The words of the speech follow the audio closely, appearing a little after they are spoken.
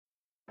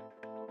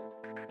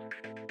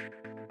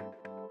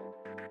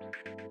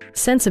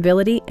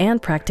Sensibility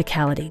and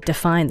practicality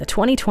define the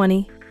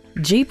 2020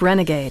 Jeep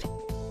Renegade.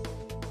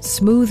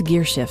 Smooth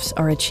gear shifts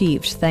are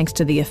achieved thanks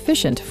to the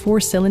efficient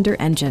 4-cylinder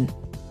engine.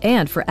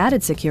 And for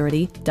added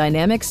security,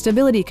 dynamic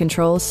stability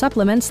control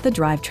supplements the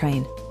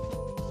drivetrain.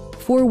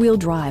 4-wheel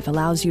drive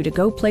allows you to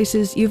go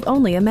places you've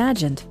only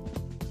imagined.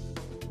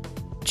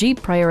 Jeep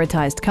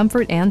prioritized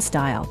comfort and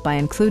style by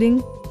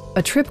including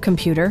a trip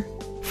computer,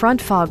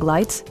 front fog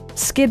lights,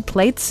 skid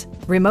plates,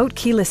 remote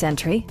keyless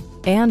entry,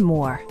 and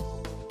more.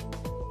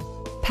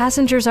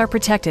 Passengers are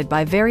protected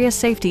by various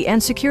safety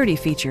and security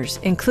features,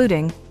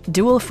 including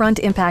dual front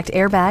impact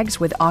airbags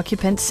with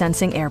occupant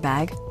sensing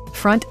airbag,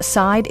 front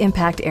side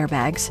impact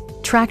airbags,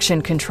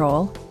 traction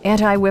control,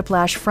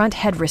 anti-whiplash front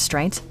head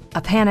restraints,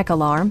 a panic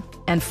alarm,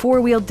 and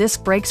 4-wheel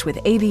disc brakes with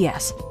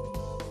ABS.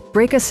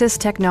 Brake Assist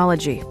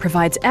technology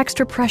provides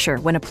extra pressure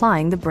when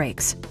applying the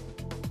brakes.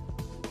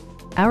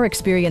 Our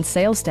experienced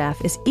sales staff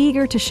is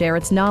eager to share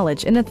its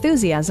knowledge and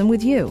enthusiasm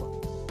with you.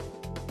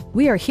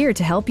 We are here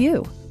to help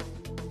you.